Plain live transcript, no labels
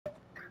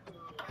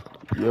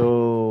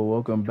Yo,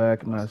 welcome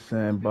back, my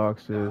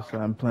sandboxers.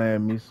 I'm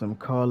playing me some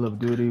Call of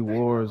Duty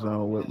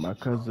Warzone with my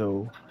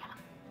cuzzo.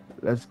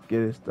 Let's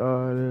get it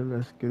started.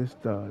 Let's get it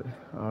started.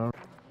 All right.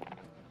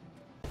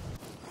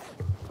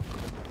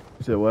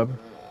 You said weapon?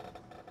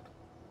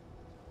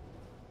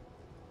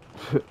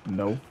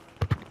 No,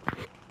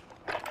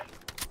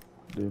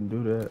 didn't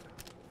do that.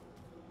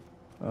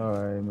 All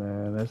right,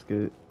 man. Let's get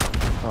it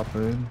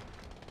popping.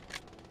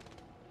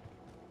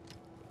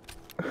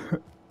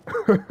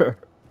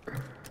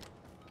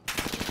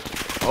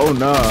 Oh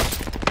nah.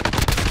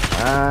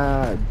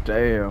 Ah,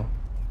 damn,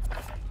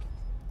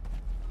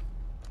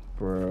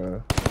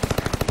 bruh.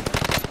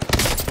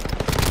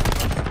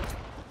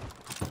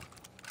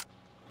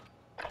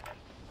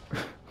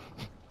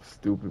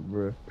 Stupid,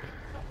 bruh.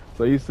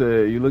 So you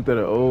said you looked at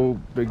an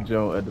old Big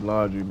Joe at the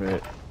laundry, man.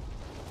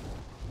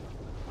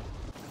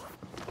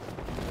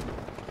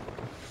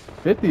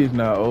 50 is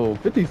not old.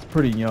 50 is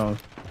pretty young.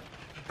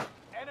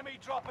 Enemy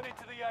dropping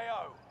into the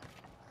AO.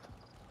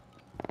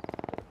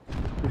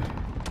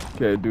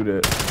 Can't do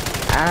that.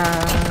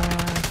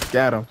 Ah,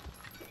 got him.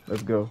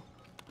 Let's go.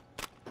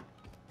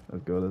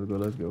 Let's go. Let's go.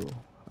 Let's go.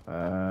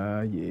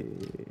 Ah, yeah.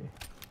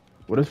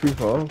 What is free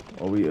fall?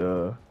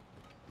 Yeah.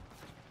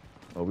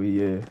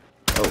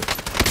 Oh,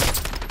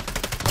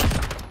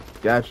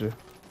 gotcha.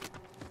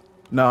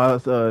 No,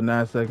 it's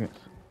 9 seconds.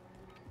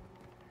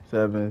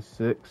 7,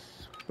 6,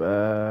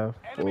 5,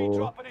 Enemy 4,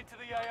 dropping into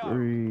the AO.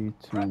 3,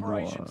 2,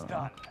 Preparations 1.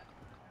 done.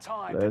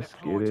 Time to Let's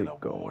deploy get to the it war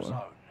going.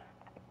 zone.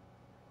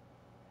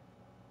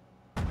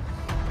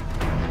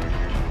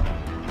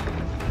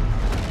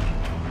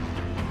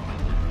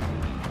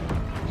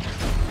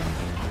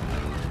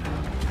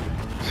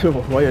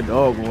 Why your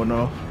dog going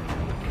off?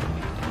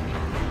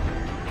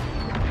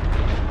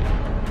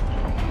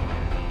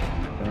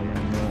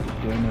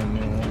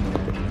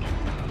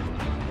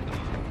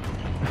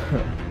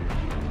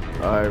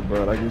 Alright,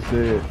 bro, like you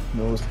said,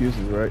 no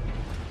excuses, right?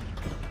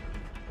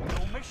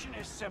 Your mission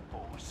is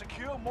simple.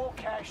 Secure more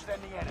cash than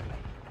the enemy.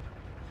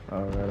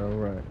 Alright,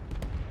 alright.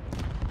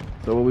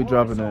 So what we All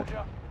right, dropping at?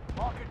 soldier.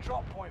 Mark a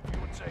drop point for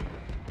your team.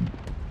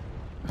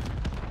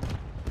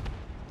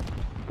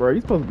 Bro,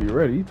 you supposed to be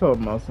ready. You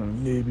talking about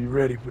something. You need to be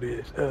ready for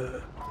this.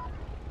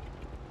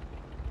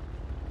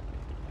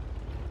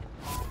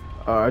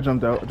 Alright, I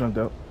jumped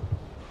out.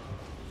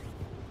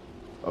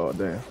 Oh,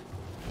 damn.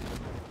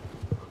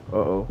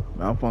 Uh-oh,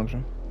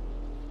 malfunction.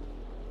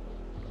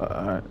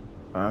 Alright.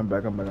 I'm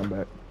back.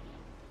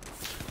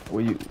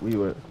 Where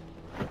you at?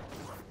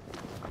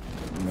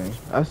 Man,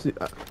 I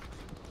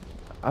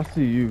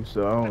see you,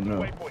 so I don't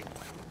know.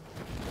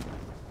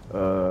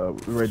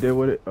 We right there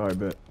with it? Alright,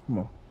 bet. Come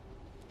on.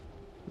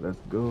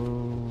 Let's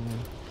go.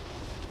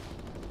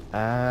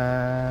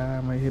 I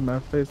might hit my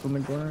face on the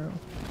ground.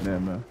 Nah,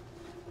 man.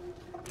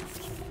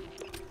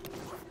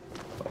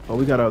 Oh,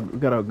 we got our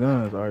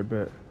guns. Alright,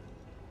 bet.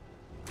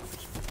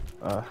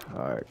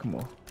 Alright, come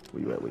on.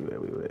 Where you at?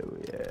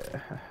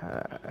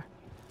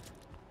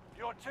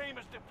 Your team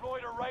has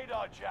deployed a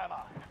radar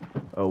jammer.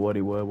 Oh, what?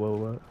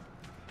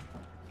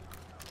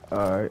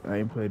 Alright, I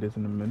ain't played this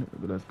in a minute,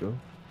 but let's go.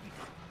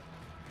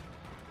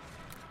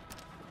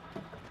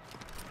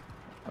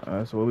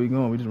 Alright, so where we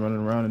going? We just running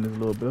around in this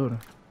little building.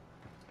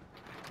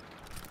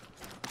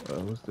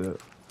 What's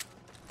that?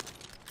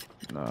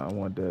 Nah, I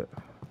want that.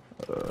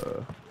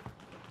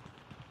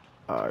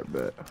 Alright,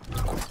 bet.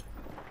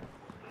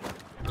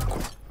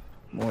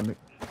 Morning.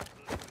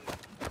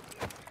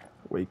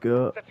 Wake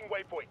up. Setting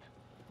waypoint.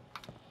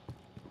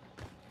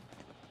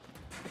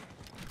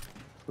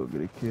 Go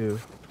get a kill.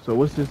 So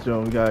what's this,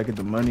 John? We gotta get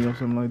the money or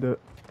something like that?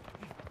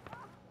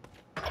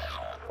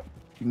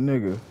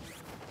 Nigga.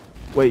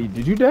 Wait,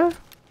 did you die?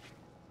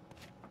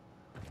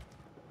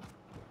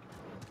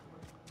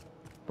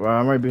 Bro,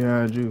 I'm right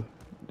behind you.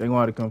 They gonna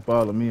have to come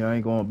follow me. I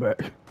ain't going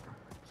back.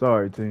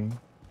 Sorry, team.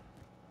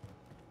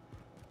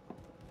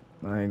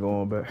 I ain't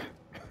going back.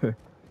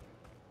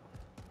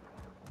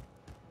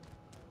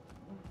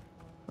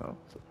 Oh.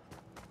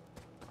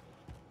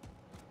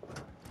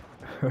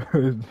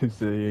 He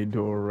said he ain't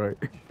doing right.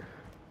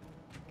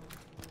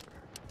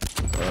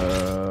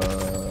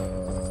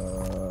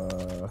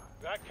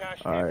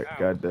 Alright,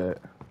 got that.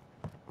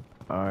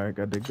 Alright,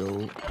 got the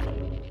gold.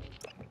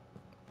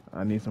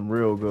 I need some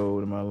real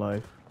gold in my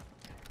life.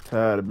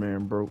 Tired of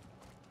being broke.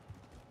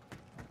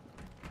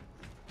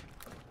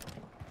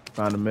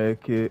 Find a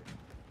med kit.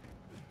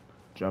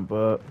 Jump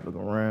up, look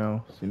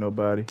around, see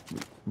nobody.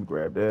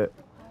 Grab that.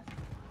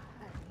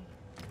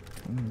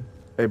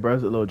 Hey, bro,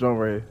 there's a little jump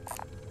right here.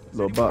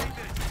 Little box.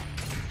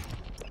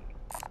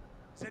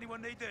 Does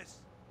anyone need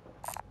this?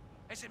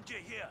 SMG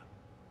here.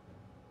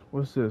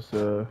 What's this?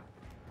 Oh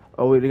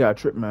wait, they got a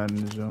trip mine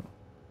in this jump.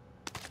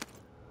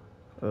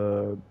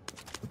 A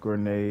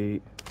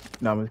grenade.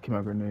 Nah, I'm gonna keep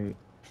my grenade.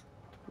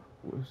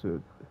 What's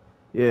it?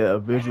 Yeah, a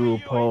visual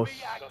pulse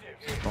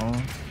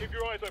spawn. Keep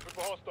your eyes open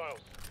for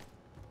hostiles.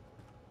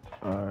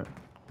 Alright.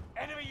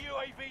 Enemy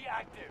UAV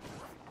active.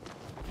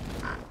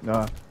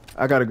 Nah,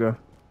 I gotta go.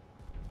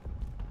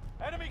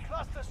 Enemy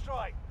cluster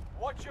strike.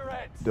 Watch your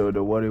heads.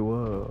 The what it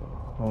was.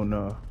 Oh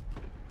no.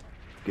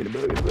 Get in the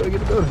building, get in the building,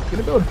 get in the building, get in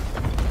the building.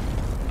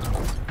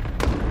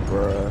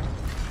 Bruh.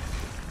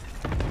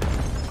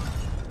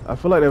 I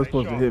feel like that was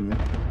supposed to hit me.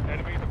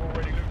 Enemies have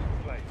already looted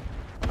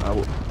the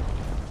place.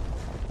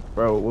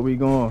 Bro, where we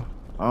going?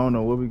 I don't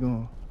know where we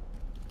going.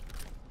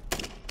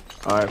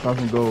 Alright, pop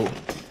some gold.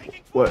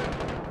 What?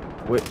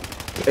 Wait.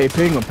 Hey,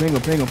 ping him, ping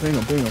him, ping him, ping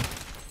him, ping him.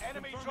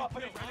 Enemy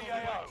dropping into the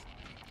AO.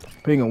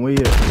 Ping him, where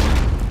you at?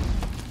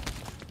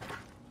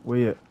 Where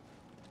you at?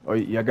 Oh,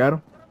 y'all got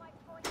him?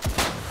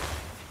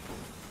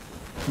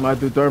 Somebody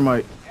threw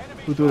thermite.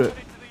 Who threw that?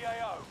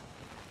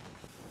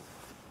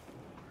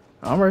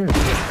 I'm right here.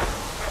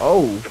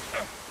 Oh.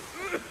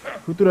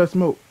 Who threw that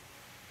smoke?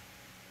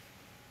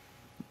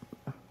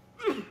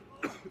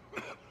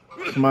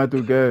 Somebody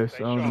threw gas. I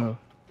don't know.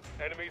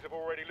 Enemies have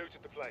already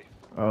looted the place.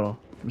 Hold on.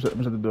 Let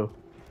me shut the door.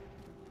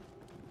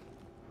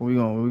 Where we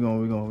going? Where we going?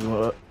 Where we going? We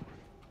going up.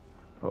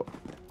 Oh.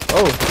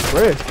 Oh,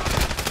 red.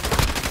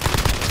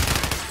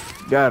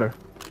 Got her.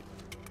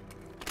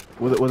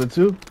 Was it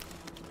two?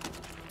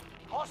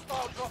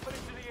 Hostile dropping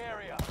into the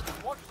area.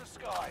 Watch the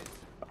skies.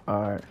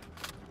 Alright.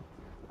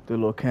 The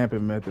little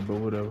camping method, but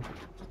whatever.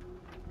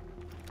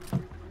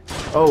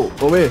 Oh,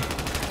 over here.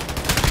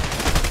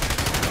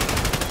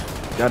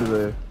 Got it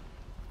there.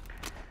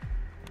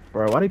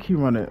 Bro, why they keep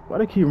running? Why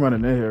they keep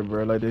running in here,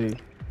 bro? Like they.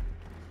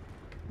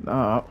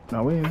 Nah,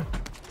 we in.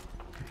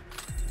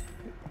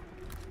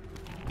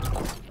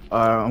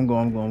 Alright, I'm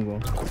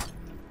going.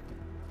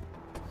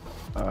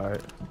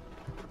 Alright.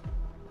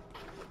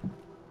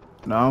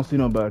 No, I don't see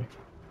nobody.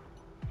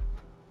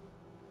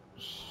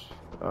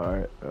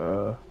 Alright,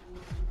 no,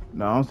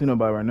 I don't see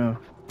nobody right now.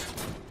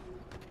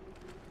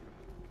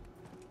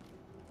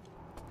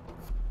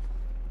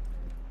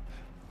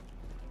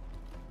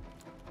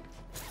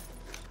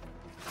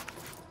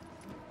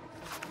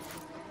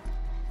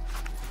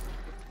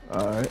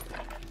 Alright.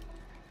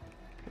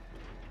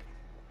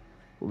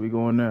 Where we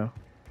going now?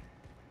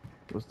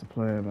 What's the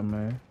plan, my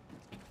man?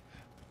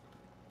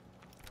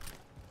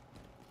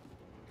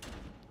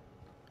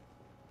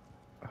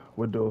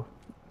 What door?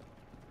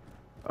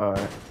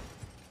 Alright.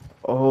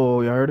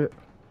 Oh, you heard it?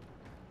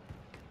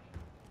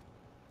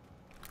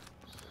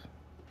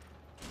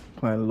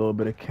 Playing a little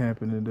bit of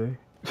camping today.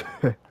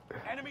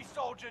 Enemy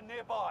soldier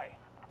nearby.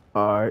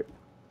 Alright.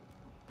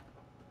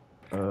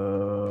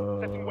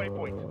 Setting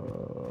waypoint.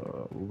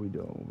 What we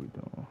doing? What we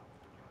doing?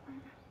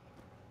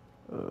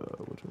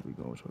 Which way we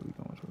going? Which way we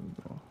going? Which way we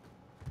going?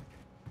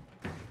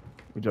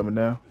 We jumping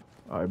down?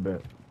 Alright,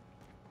 bet.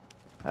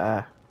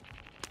 Ah.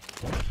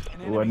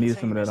 Oh, I need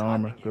some of that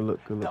armor. Good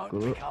look, good look,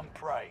 good look. Don't become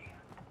prey.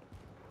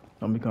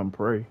 Don't become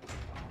prey.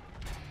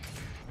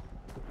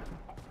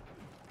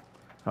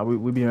 How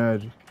we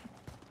behind you?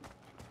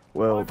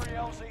 Well,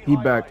 he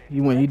back.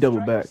 He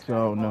doubled back, so I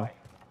don't know.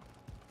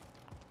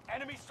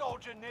 Enemy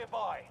soldier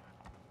nearby.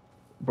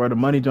 Bro, the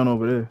money John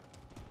over there.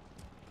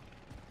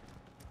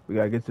 We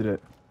gotta get to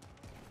that.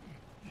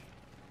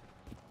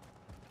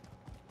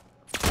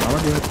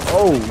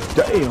 Oh,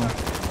 damn.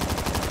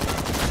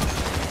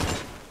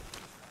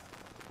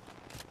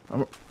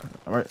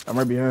 I'm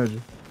right behind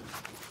you.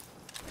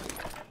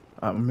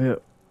 I'm here.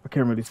 I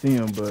can't really see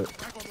him, but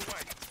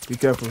be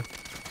careful.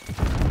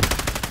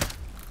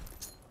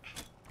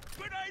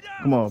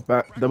 Come on,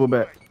 back, double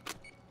back.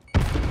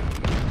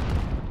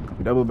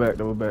 Double back,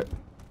 double back.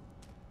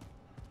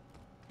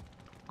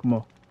 Come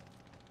on.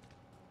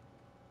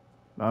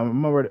 Nah,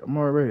 I'm already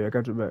ready. I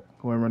got your back.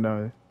 Go ahead and run down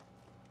here.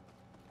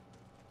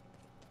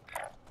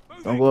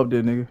 Don't go up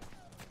there, nigga.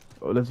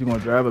 Oh, unless you gonna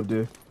drive up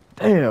there.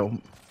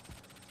 Damn.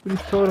 We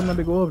just told him not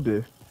to go up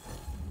there.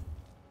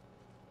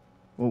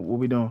 What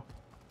we doing?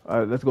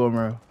 Alright, let's go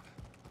around.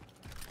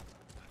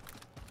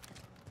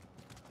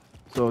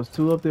 So it's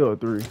 2 up there or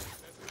 3?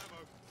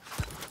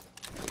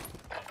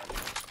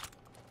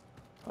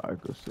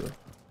 Alright, good stuff.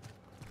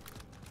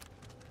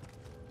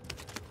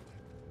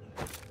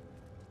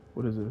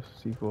 What is this?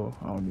 C4?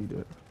 I don't need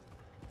that.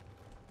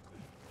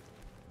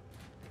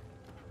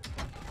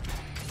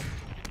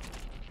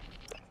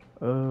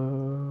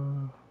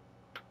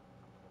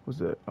 What's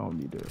that? I don't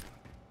need that.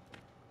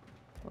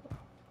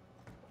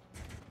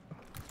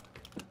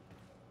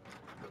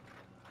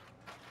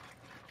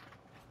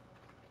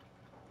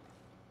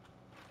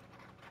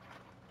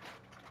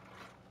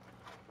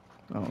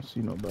 I don't see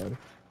nobody.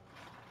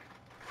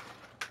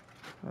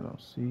 I don't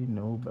see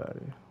nobody.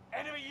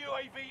 Enemy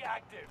UAV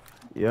active.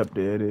 Yep,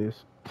 there it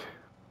is.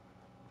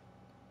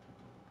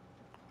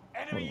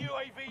 Enemy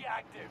UAV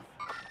active.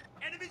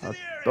 Enemies in I the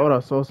area. thought I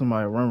saw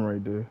somebody run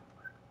right there.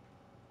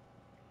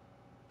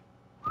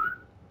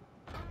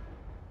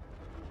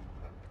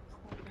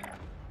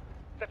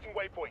 Setting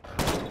waypoint.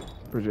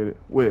 Appreciate it.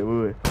 Wait.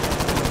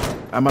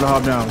 I'm gonna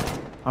hop down.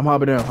 I'm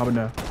hopping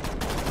down.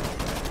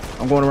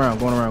 I'm going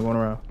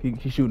around.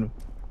 He's shooting him.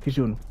 Keep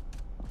shooting him.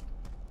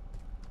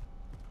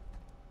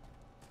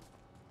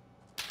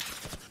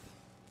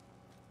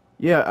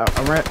 Yeah,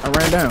 I ran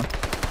down.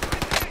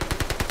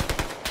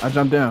 I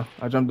jumped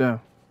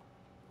down.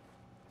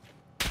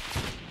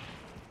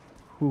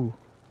 Whew.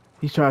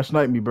 He's trying to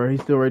snipe me, bro.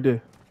 He's still right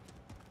there.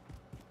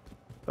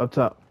 Up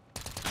top.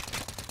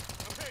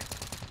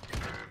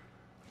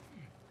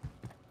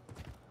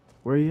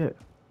 Where he at?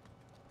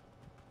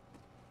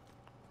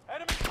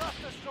 Enemy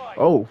cluster strike.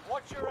 Oh.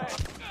 Watch your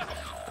head.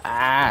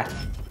 Ah.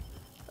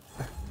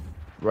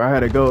 Where I had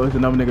to go, there's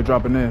another nigga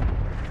dropping in.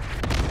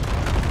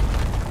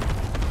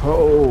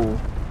 Oh.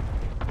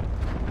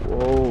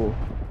 Whoa.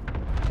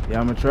 Yeah,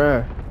 I'm gonna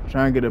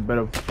try and get a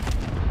better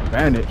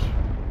vantage.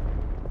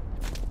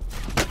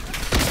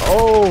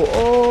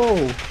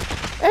 Oh.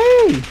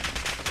 Hey.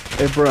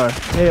 Hey, bruh.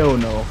 Hell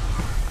no.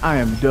 I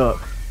am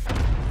duck.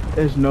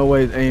 There's no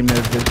way it's aimed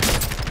at this.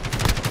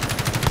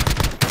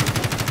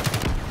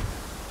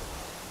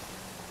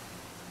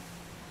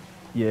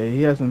 Yeah,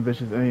 he has some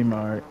vicious aim,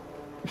 alright.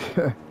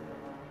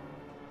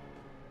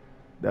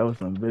 That was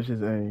some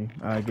vicious aim.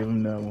 I give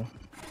him that one.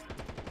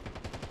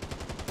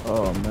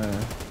 Oh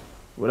man.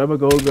 Whatever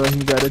gold gun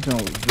he got, that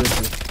joint was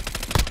vicious.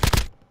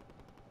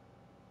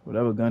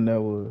 Whatever gun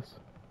that was.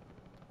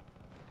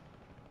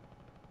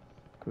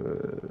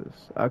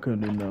 Cause I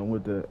couldn't do nothing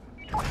with that.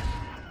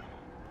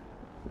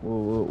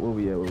 Where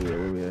we at?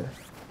 Where we at?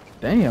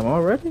 Damn,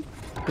 already?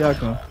 Here I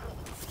come.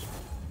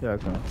 Here I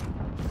come.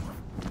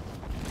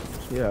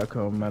 Here I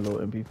come, my little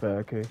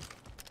MP5K.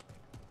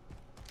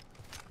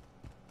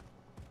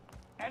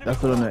 That's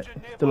still on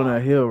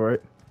that hill,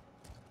 right?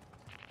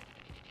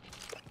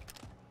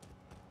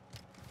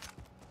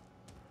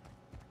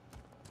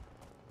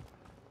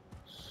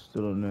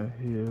 Still on that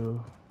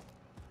hill.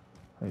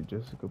 Hey,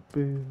 Jessica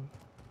Bill.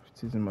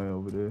 She's somebody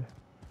over there.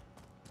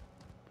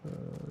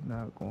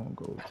 Not gonna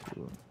go to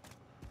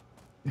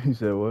her. He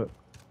said what?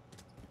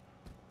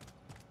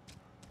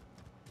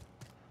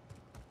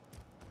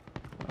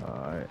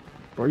 Alright.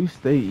 Bro, you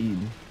stay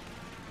eating.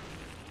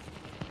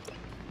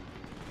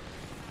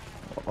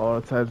 All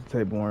types of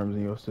tapeworms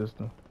in your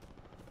system.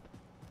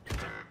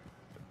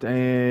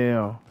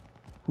 Damn.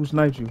 Who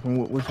sniped you?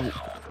 From from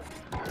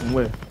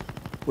where?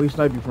 Where you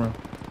snipe you from?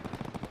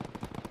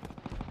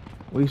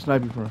 Where you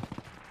snipe you from?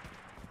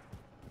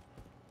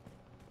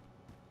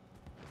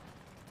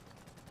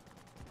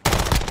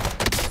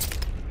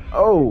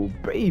 Oh,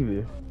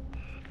 baby.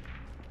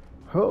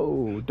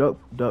 Oh, duck.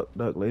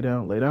 Lay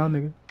down,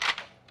 nigga.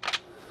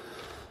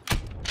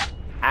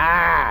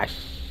 Ah,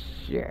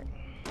 shit.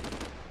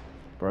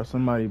 Bro,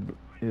 somebody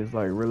is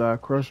like really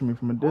crushing me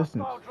from a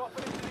distance.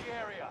 Dropping into the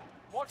area.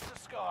 Watch the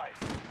skies.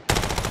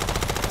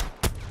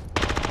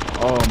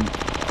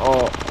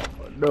 Oh,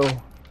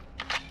 no.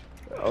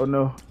 Oh,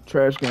 no.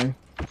 Trash gang.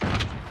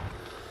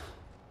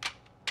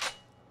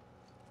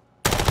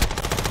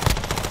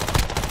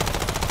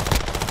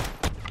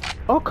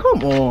 Oh,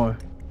 come on.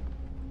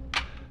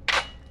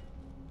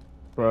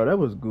 Bro, that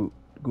was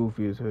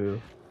goofy as hell.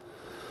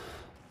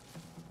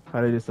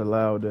 How they just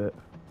allowed that.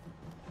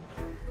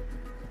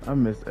 I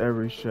missed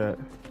every shot.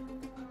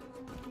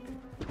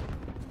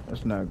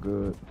 That's not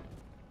good.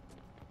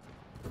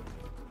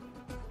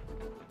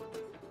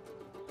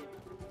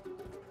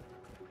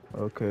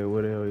 Okay,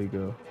 where the hell you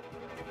go?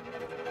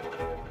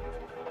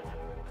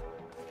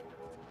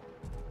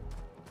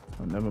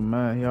 Oh, never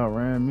mind, y'all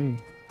ran me.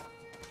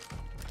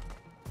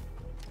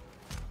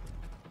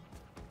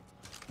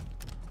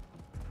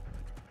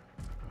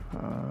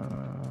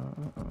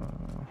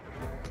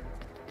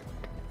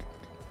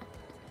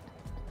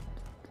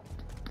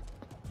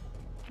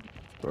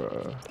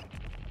 Bruh.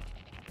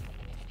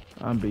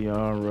 I'm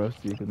beyond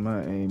rusty because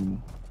my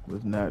aim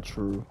was not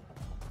true.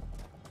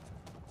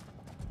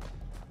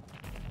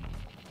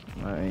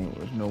 My aim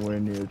was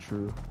nowhere near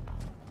true.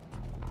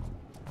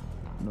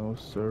 No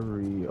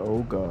siree.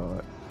 Oh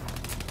god.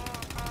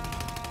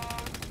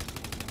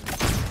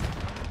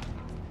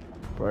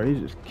 Bro, he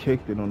just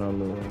kicked it on that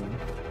little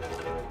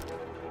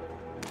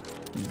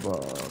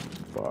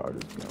bar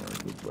this gun.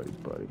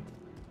 Good buddy.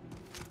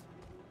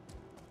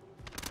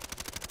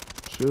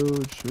 Chill.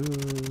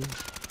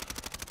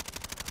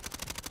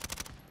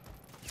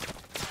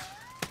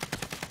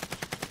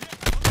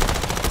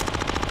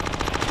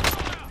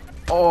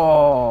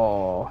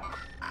 Oh,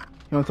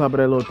 he on top of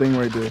that little thing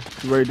right there.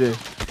 He right there.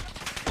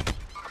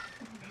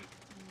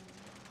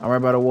 I'm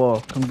right by the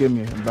wall. Come get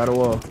me. I'm by the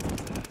wall.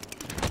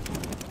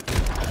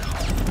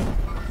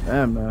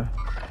 Damn, man.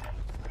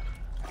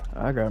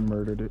 I got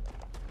murdered it.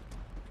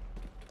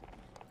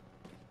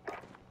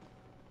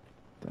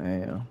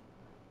 Damn.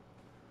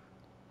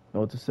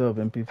 Note to self,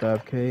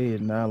 MP5K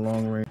is not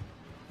long range.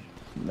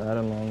 Not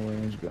a long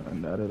range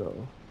gun, not at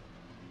all.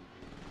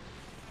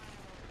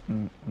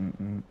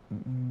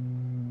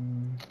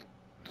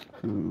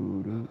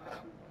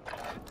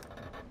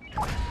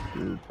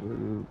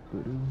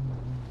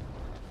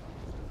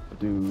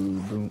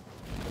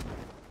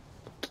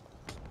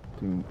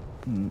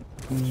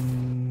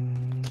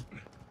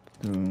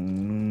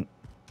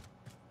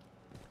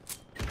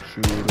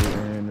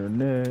 Shooter in her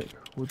neck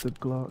with the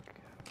Glock.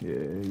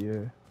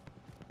 Yeah.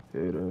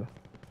 Hit her.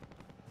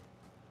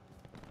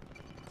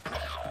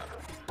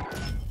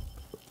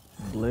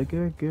 Blick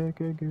it.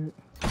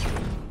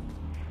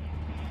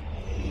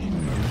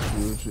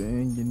 Shoot you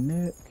in your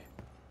neck.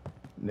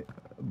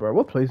 Bro,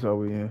 what place are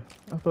we in?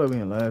 I feel like we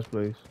in last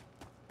place.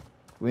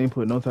 We ain't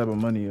put no type of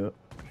money up.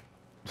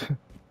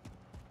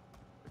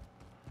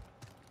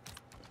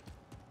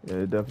 Yeah,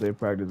 it's definitely a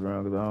practice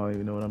round because I don't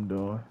even know what I'm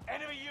doing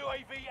Enemy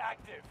UAV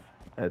active.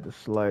 at the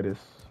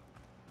slightest.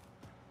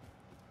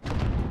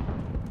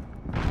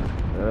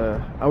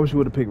 I wish you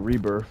would have picked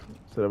Rebirth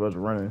instead of us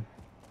running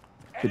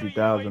Enemy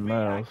 50,000 UAV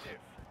miles. active.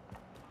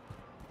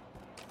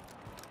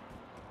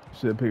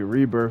 Should have picked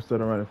Rebirth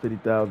instead of running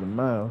 50,000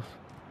 miles.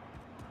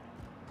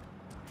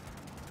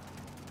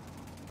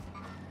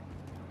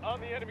 On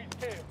the enemy's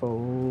tail.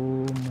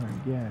 Oh my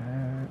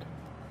god.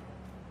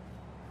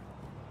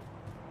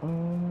 Oh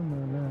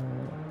my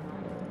god.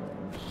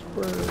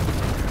 Spur.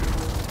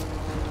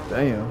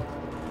 Damn.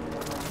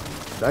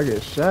 Did I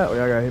get shot or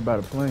y'all got hit by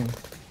the plane?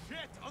 Shit,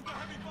 under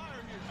heavy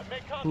fire here. I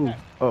make Ooh.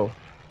 contact. Oh.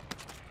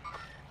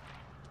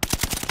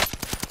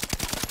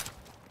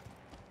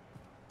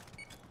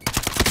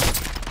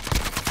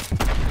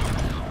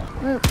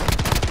 Man.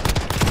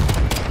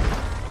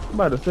 I'm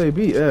about to say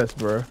BS,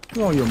 bro.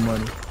 Come on your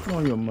money. Come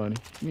on your money.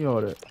 Give me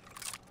all that.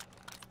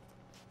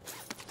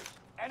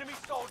 Enemy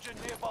soldier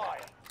nearby.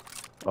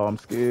 Oh, I'm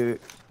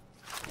scared.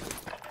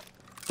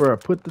 Bro,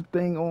 put the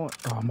thing on.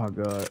 Oh my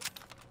god.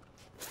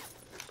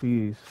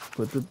 Please,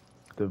 put the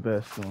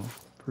vest on.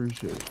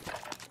 Appreciate it.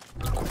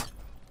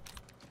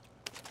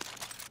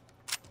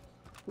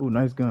 Ooh,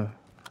 nice gun.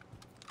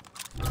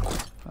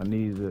 I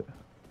need it.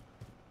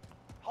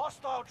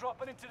 Hostile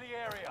dropping into the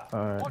area.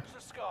 Alright. Watch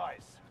the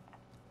skies.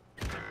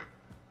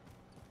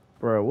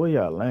 Bro, where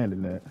y'all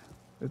landing at?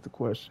 That's the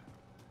question.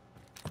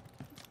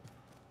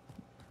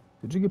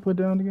 Did you get put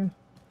down again?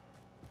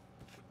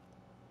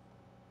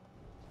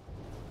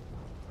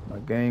 My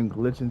game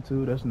glitching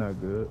too? That's not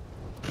good.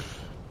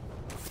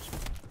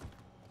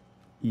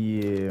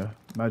 Yeah,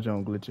 my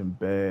junk glitching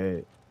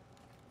bad.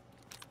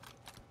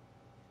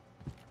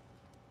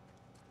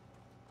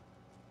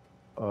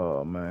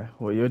 Oh man.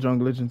 Well, your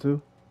junk glitching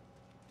too?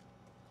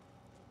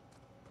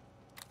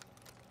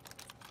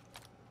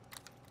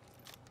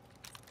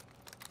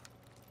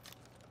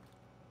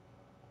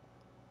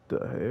 The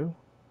hell?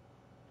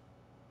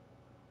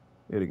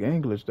 Yeah, the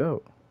game glitched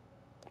out.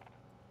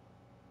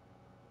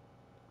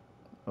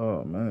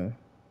 Oh man.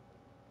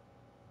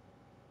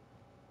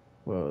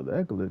 Well,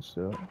 that glitched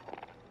out.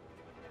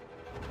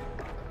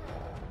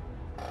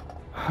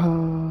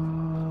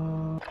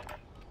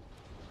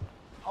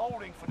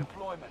 Holding for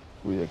deployment.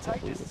 We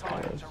Take this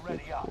time to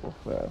ready up.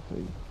 5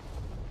 feet.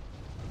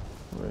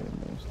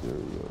 Rayman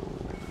stereo.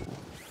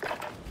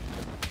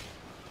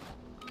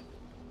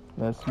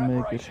 Let's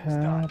make it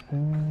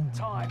happen.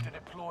 Time to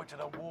deploy to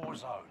the war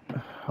zone.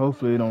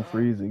 Hopefully it don't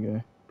freeze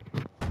again.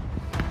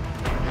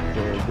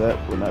 Because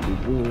that would not be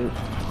good.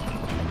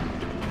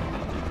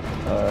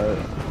 Alright.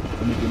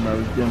 Let me get my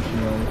redemption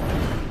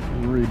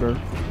on Rebirth.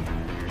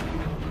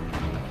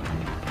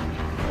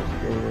 Let's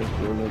go, let's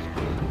go, let's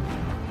go.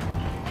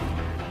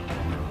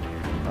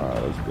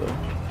 Alright, let's go.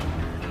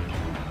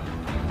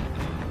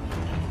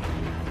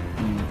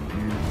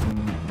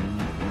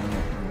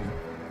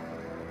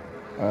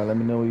 Alright, let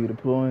me know where you're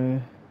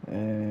deploying,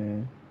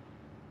 and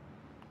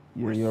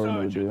yeah, you already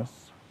know the deal.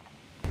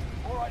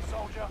 Alright,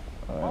 soldier.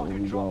 Alright, where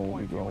we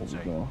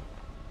going?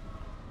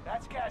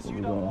 That's gas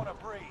you don't want to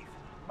breathe.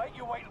 Make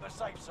your way to the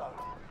safe zone.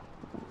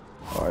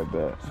 Alright,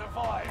 bet.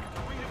 Survive.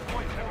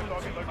 Redeploy to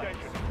the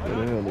location. Where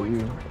the hell are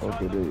you?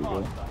 Okay, there you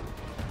go.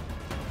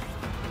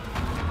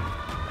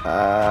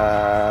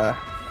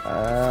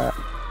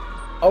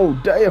 Oh,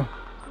 damn!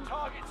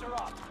 Targets are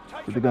up.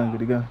 Get the gun, get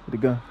the gun, get the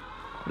gun.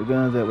 Where the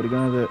guns at? Where the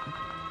guns at?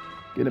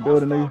 Get in the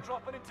building, nigga.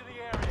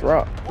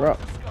 Drop.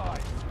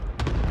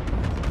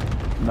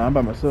 Nah, I'm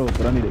by myself,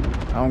 but I need it.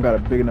 I don't got a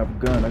big enough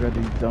gun. I got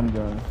these dumb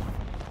guns.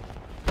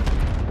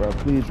 Bro,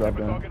 please drop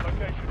down.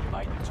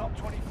 Make the top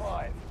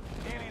 25.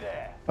 Nearly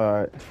there.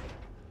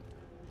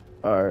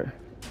 Alright.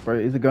 Bro,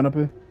 is the gun up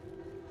here?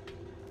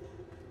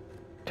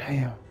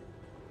 Damn.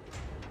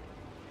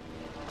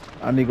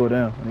 I need to go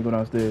down. I need to go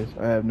downstairs.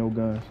 I have no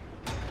guns.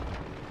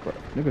 Bro,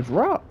 nigga,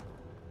 drop.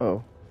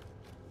 Oh.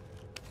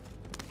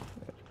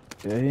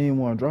 Yeah, he didn't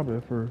want to drop it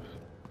at first.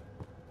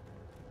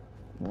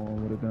 Come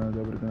on, where the guns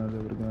at? Where the guns at?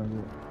 Where the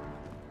guns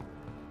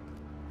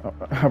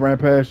at? I ran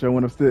past you. I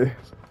went upstairs.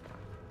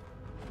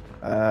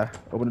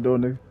 Open the door,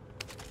 nigga.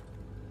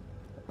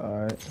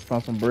 Alright,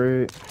 found some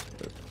bread.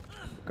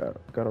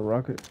 Got a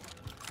rocket.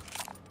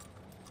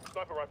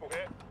 Sniper rifle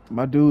here.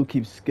 My dude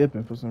keeps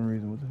skipping for some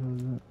reason. What the hell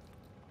is that?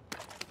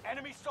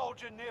 Enemy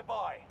soldier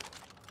nearby.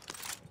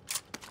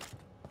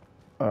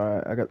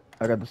 Alright,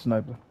 I got the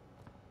sniper.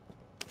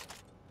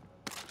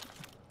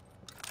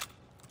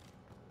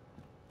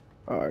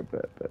 Alright,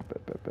 bet.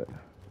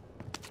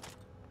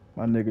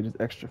 My nigga just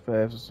extra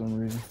fast for some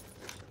reason.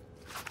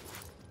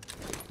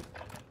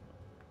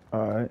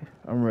 Alright,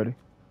 I'm ready.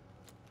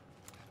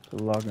 To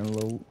lock and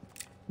load.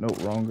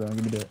 Nope, wrong gun.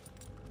 Give me that.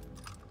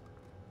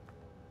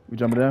 We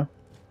jumping down?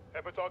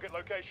 Have a target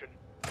location.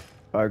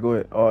 Alright, go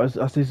ahead. Oh,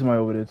 I see somebody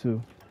over there too.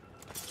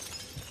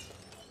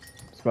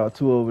 It's about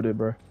 2 over there,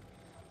 bro.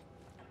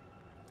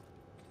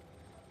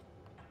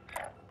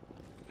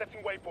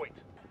 Setting waypoint.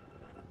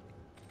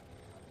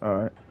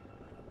 Alright.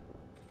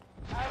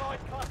 Allied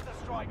cluster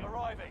strike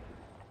arriving.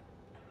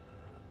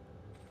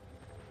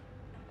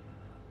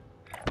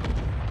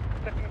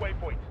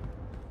 waypoint.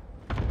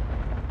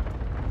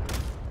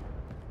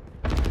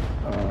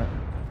 Alright.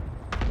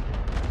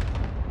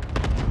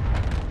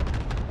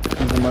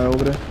 See somebody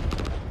over there?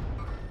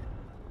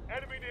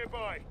 Enemy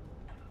nearby.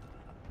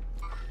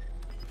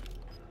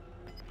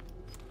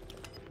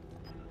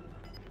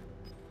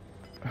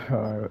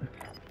 Alright.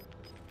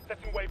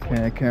 Setting waypoint.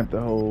 Can't camp the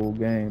whole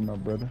game, my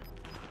brother.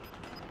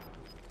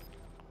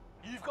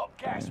 You've got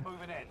gas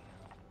moving in.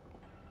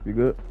 You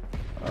good?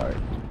 Alright.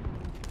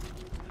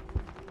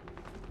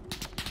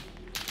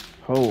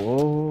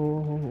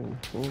 Oh.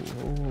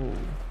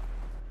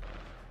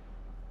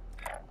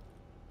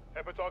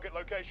 Head for target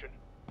location.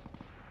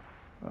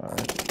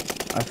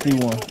 Alright. I see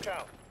one. Walk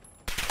out.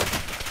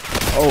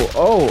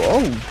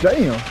 Oh,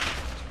 damn.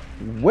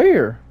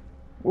 Where?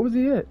 Where was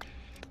he at?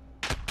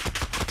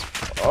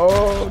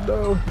 Oh,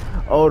 no.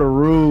 Oh, the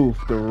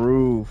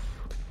roof.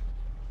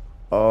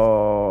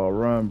 Oh,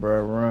 run,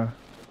 bro, run.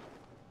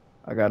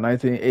 I got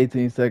 19,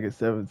 18 seconds,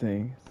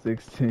 17,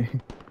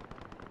 16,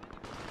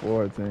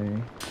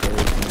 14,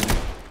 13.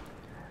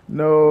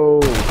 No.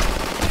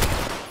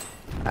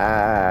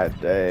 Ah,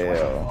 damn.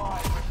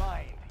 25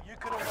 remain. You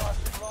could have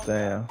lasted longer.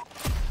 Damn.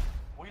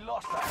 We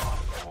lost that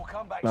one. We'll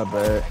come back Not to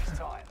bad. it next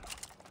time.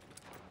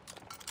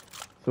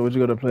 So what you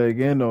gonna play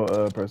again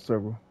or press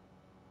circle?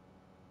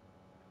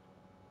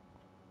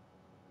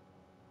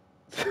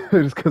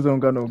 Just cause I don't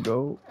got no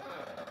gold.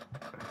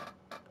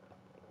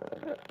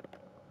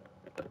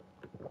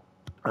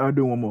 I'll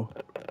do one more.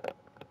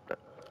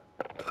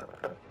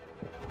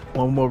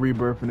 One more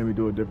rebirth and then we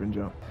do a different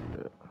jump.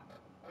 Yeah.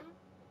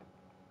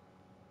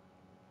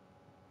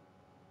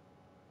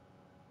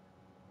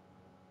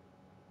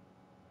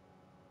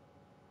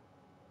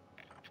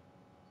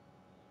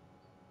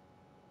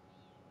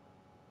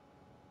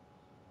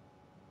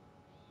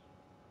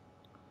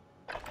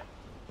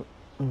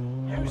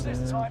 Use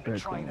this time to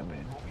train a bit.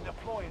 We'll be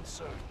deploying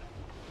soon.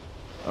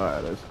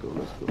 Alright, let's go.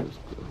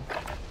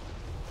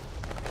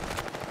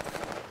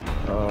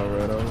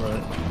 Alright.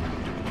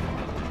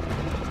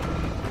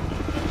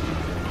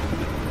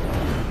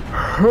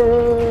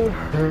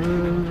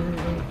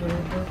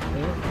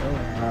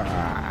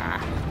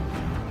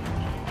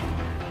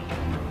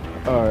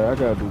 Alright, I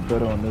gotta do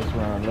better on this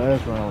round.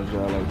 Last round was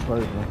y'all like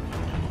trifling.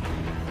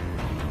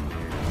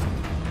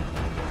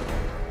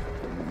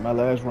 My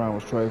last round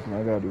was trifling.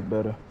 I gotta do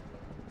better.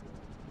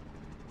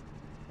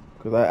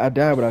 Cause I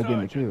died without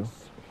getting the kill.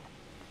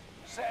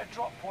 Set a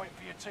drop point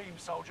for your team,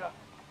 soldier.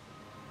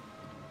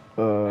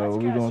 We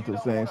going to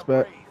the same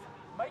spot?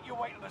 Make your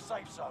way to the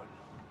safe zone.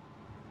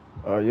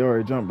 You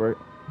already jumped, right?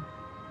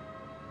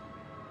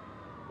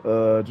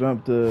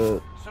 Jump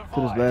to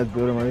this last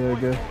building right here, I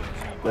guess.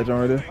 That jump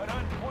right there? And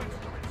earn points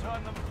to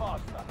return them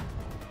faster.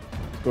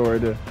 Let's go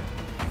right there.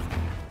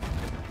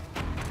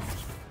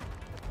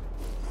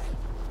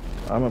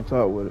 I'm up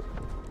top with it.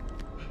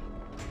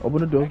 Open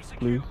the door,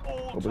 please. Execute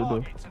all Open the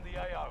door. targets in the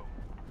AO.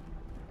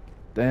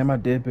 Damn, I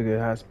did pick a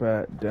hot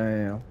spot.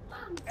 Damn.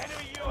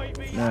 Enemy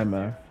UAV Nah, active.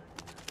 man.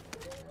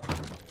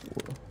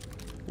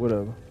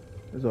 Whatever.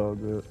 It's all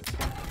good.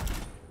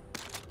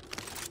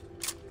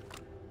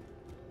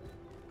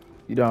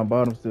 You down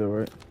bottom still,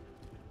 right?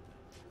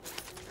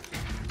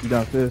 You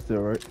downstairs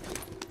still, right?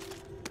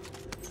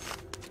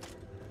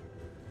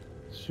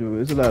 Shoot,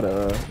 it's a lot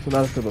of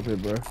stuff up here,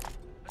 bro.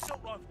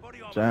 Assault rifle,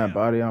 body armor Giant here.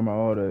 body armor,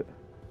 all that.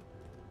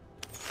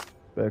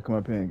 Better come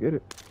up here and get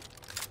it.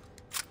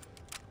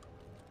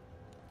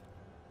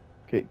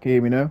 Can you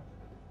hear me now?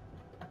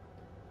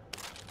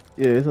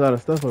 Yeah, it's a lot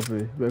of stuff up here.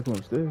 You better come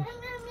upstairs.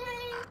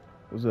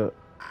 What's up?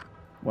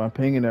 Well, I'm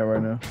pinging that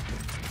right now.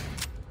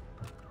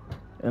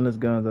 Endless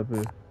guns up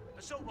here.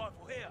 Assault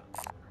rifle here.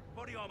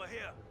 Body armor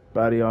here.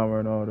 Body armor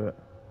and all that.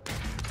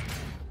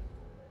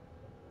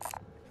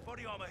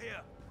 Body armor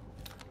here.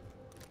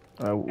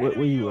 Alright,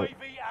 where you at?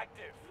 UAV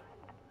active.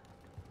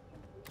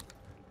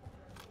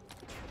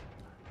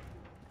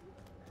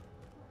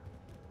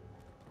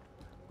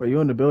 Wait, you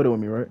in the building with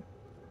me, right?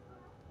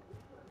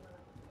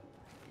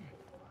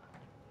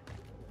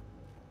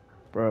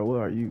 Bro,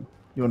 where are you?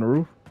 You on the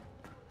roof?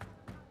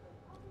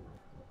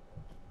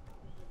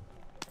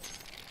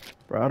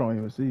 Bro, I don't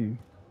even see you.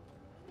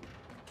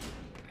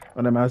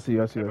 Oh, no, man, I see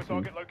you. Head for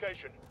target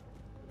location.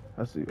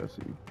 I see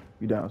you.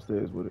 You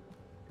downstairs with it.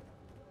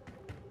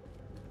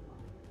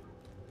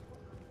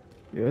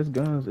 Yeah, it's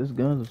guns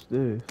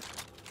upstairs.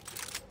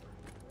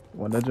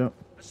 Want that jump?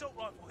 Assault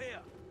rifle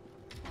here.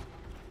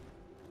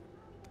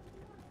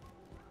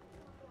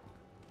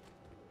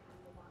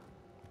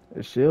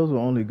 The shells were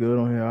only good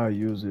on here. I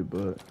use it,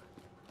 but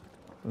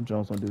them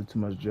jumps don't do too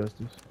much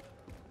justice.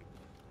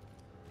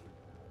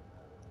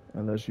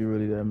 Unless you're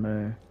really that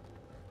man.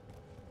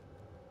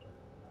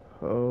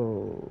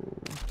 Oh.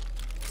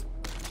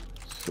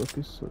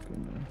 Sucky,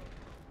 man.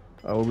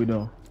 Alright, what we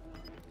doing?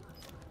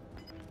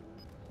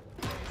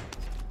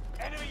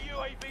 Enemy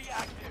UAV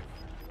active.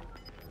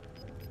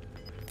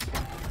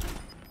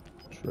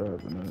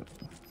 Driving it.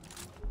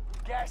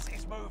 Gas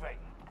is moving.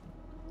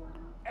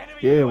 Enemy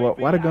Yeah, UAV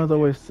why the guns active.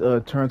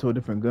 always turn to a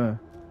different gun?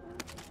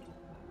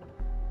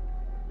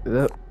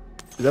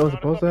 Is Is that what's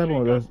supposed to happen,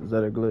 or is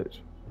that a glitch?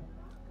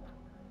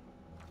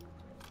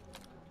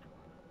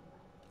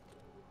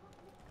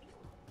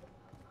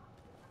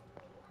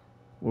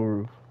 What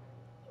roof?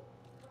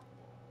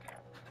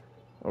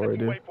 Oh, right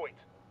Setting there. waypoint.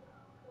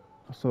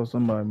 I saw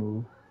somebody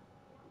move.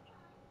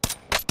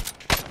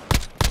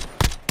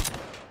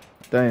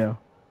 Damn.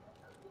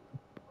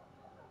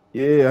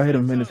 Yeah, I hit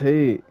him in his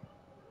head.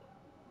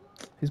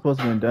 He's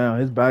supposed to have been down.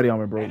 His body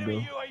armor broke, Enemy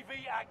though.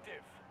 UAV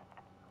active.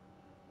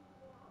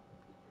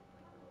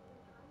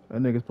 That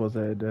nigga's supposed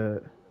to have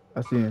died.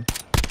 I see him.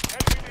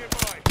 Enemy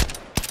nearby.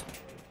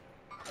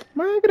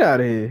 Man, get out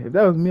of here. If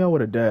that was me, I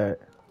would have died.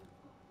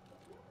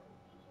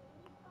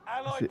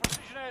 I see, Allied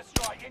precision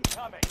airstrike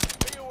incoming.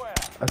 Be aware.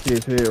 I see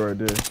his head right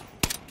there.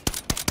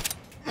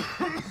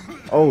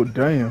 Oh,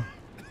 damn.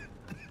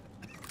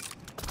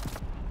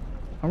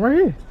 I'm right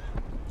here.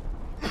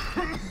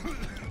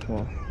 Come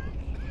on.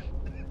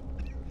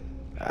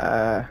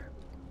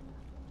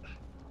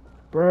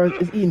 Bro,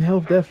 it's eating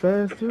health that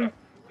fast, too?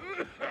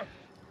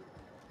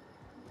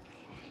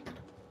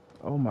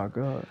 Oh, my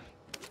God.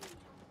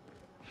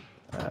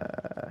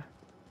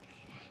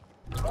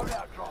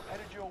 Loadout drop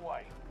headed your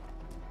way.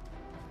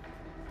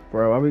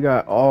 Bro, why we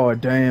got... Oh,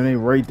 damn, they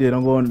right there.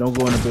 Don't go in the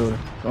building.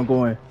 Don't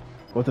go in.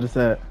 Go to the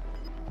side.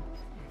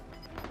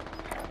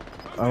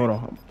 Oh, hold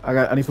on.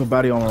 I need to put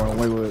body armor on.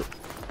 Wait, wait.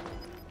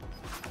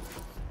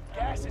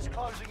 Gas is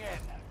closing in.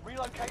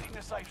 Relocating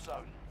the safe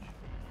zone.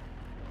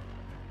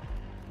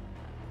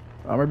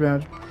 I'm right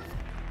behind you.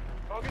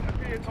 Target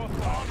appears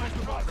hostile. Armored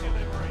truck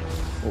deliveries.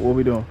 What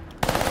we doing?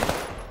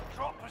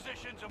 Drop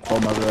positions and Oh,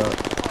 my God.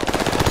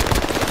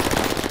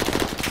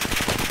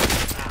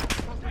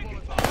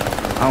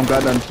 I don't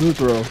got nothing to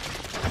throw.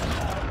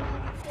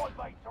 Squad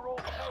mates are all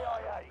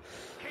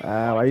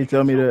KIA. Why you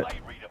tell me that?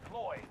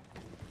 Redeploy.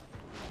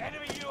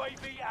 Enemy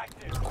UAV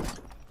active.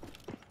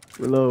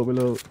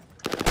 Reload.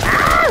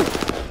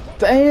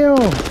 Damn!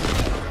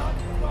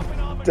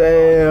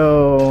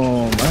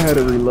 Damn! I had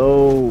to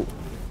reload.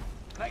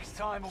 Next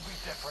time will be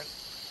different.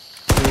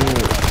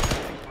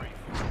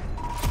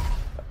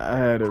 I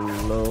had to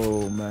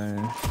reload,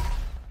 man.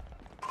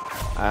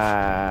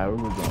 We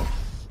were going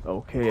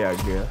okay, I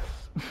guess.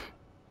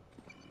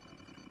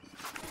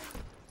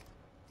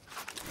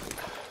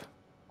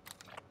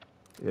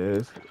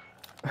 Yes.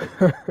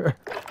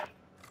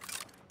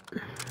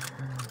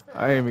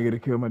 I ain't even gonna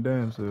kill my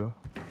damn self.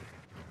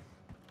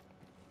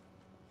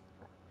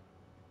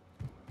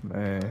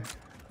 Man.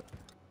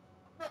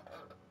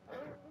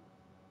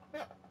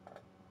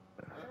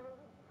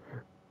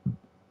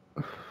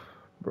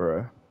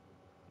 Bruh.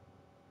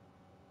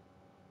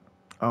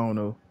 I don't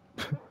know.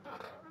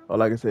 All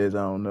I can say is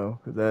I don't know.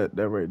 Cause that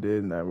right there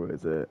is not where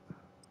it's at.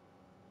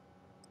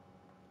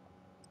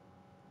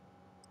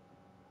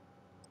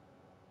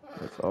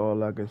 That's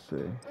all I can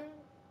say.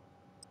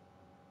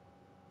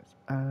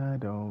 I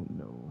don't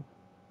know.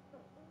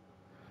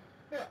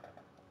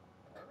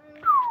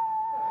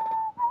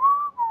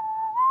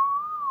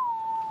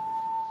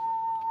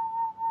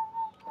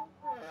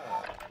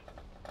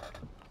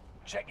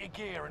 Check your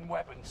gear and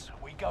weapons.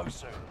 We go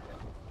soon.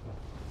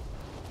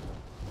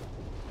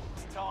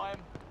 It's time.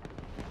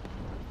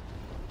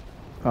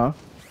 Huh?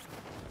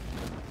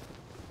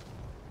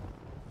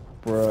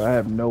 Bro, I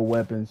have no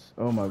weapons.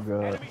 Oh my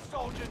God. Enemy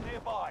soldier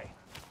nearby.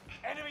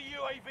 Enemy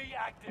UAV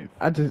active.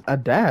 I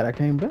died. I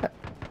came back.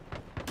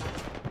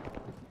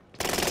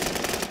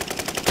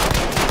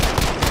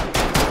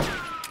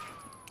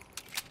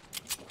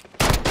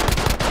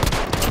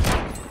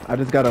 I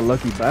just got a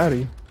lucky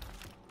body.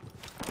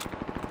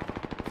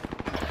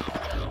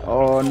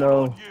 Oh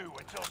no. You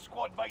until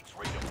squad mates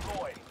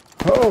redeploy.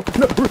 Oh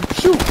no!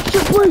 Shoot!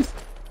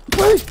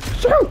 Please!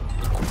 Shoot!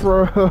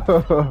 Bro.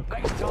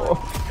 Next time will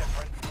be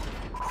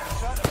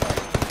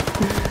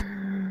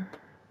different.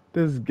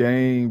 This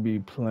game be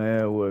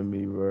playing with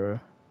me, bro.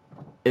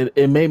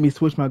 It made me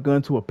switch my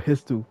gun to a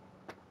pistol.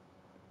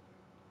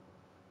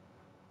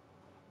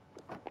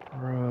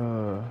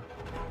 Bruh.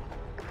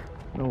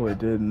 No, it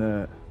did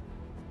not.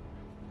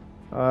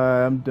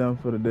 Alright, I'm done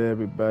for the day,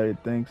 everybody.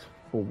 Thanks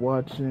for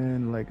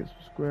watching. Like and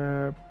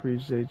subscribe.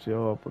 Appreciate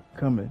y'all for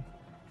coming.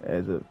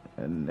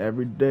 And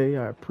every day,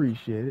 I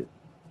appreciate it.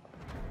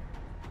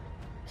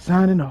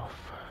 Signing off.